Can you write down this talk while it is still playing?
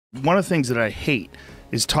One of the things that I hate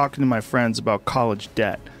is talking to my friends about college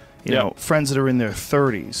debt. You know, friends that are in their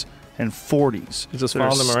 30s and 40s. You just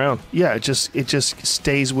follow them around. Yeah, it just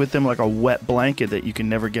stays with them like a wet blanket that you can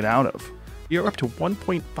never get out of. You're up to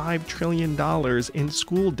 $1.5 trillion in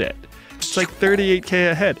school debt. It's like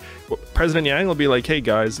 38K ahead. President Yang will be like, hey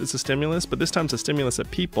guys, it's a stimulus, but this time it's a stimulus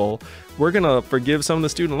at people. We're going to forgive some of the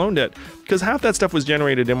student loan debt, because half that stuff was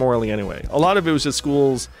generated immorally anyway. A lot of it was just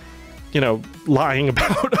schools, lying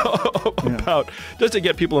about just to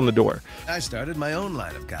get people in the door. I started my own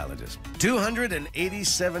line of colleges.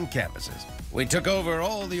 287 campuses. We took over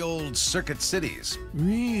all the old circuit cities.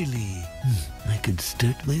 Really? I could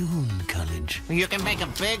start my own college. You can make a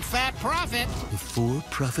big fat profit. A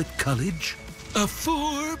for-profit college? A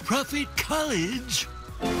for-profit college?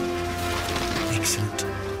 Excellent.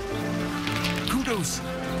 Kudos.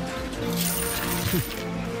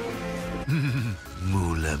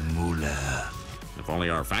 Moolah, moolah. If only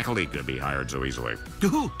our faculty could be hired so easily.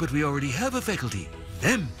 Oh, but we already have a faculty.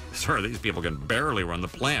 Them. Sir, these people can barely run the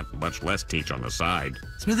plant, much less teach on the side.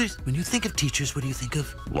 Smithers, when you think of teachers, what do you think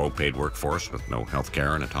of? Low-paid workforce with no health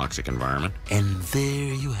care and a toxic environment. And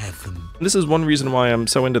there you have them. This is one reason why I'm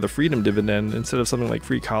so into the freedom dividend instead of something like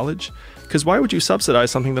free college. Because why would you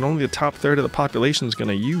subsidize something that only the top third of the population is going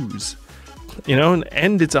to use?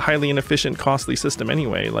 And it's a highly inefficient, costly system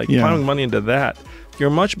anyway. Plowing money into that, you're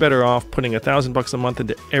much better off putting $1,000 a month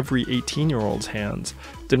into every 18-year-old's hands.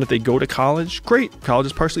 Then if they go to college, great, college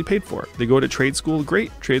is partially paid for. They go to trade school,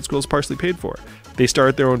 great, trade school is partially paid for. They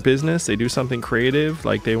start their own business, they do something creative,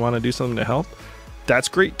 like they want to do something to help, that's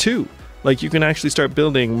great too. You can actually start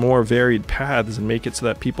building more varied paths and make it so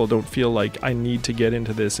that people don't feel like I need to get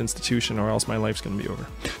into this institution or else my life's going to be over.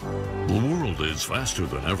 The world is faster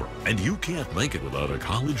than ever, and you can't make it without a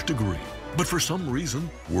college degree. But for some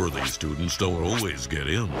reason, worthy students don't always get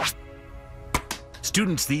in.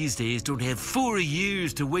 Students these days don't have 4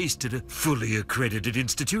 years to waste at a fully accredited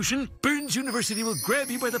institution. Burns University will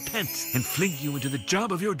grab you by the pants and fling you into the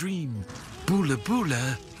job of your dream. Boola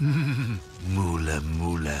boola. Moolah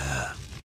moolah.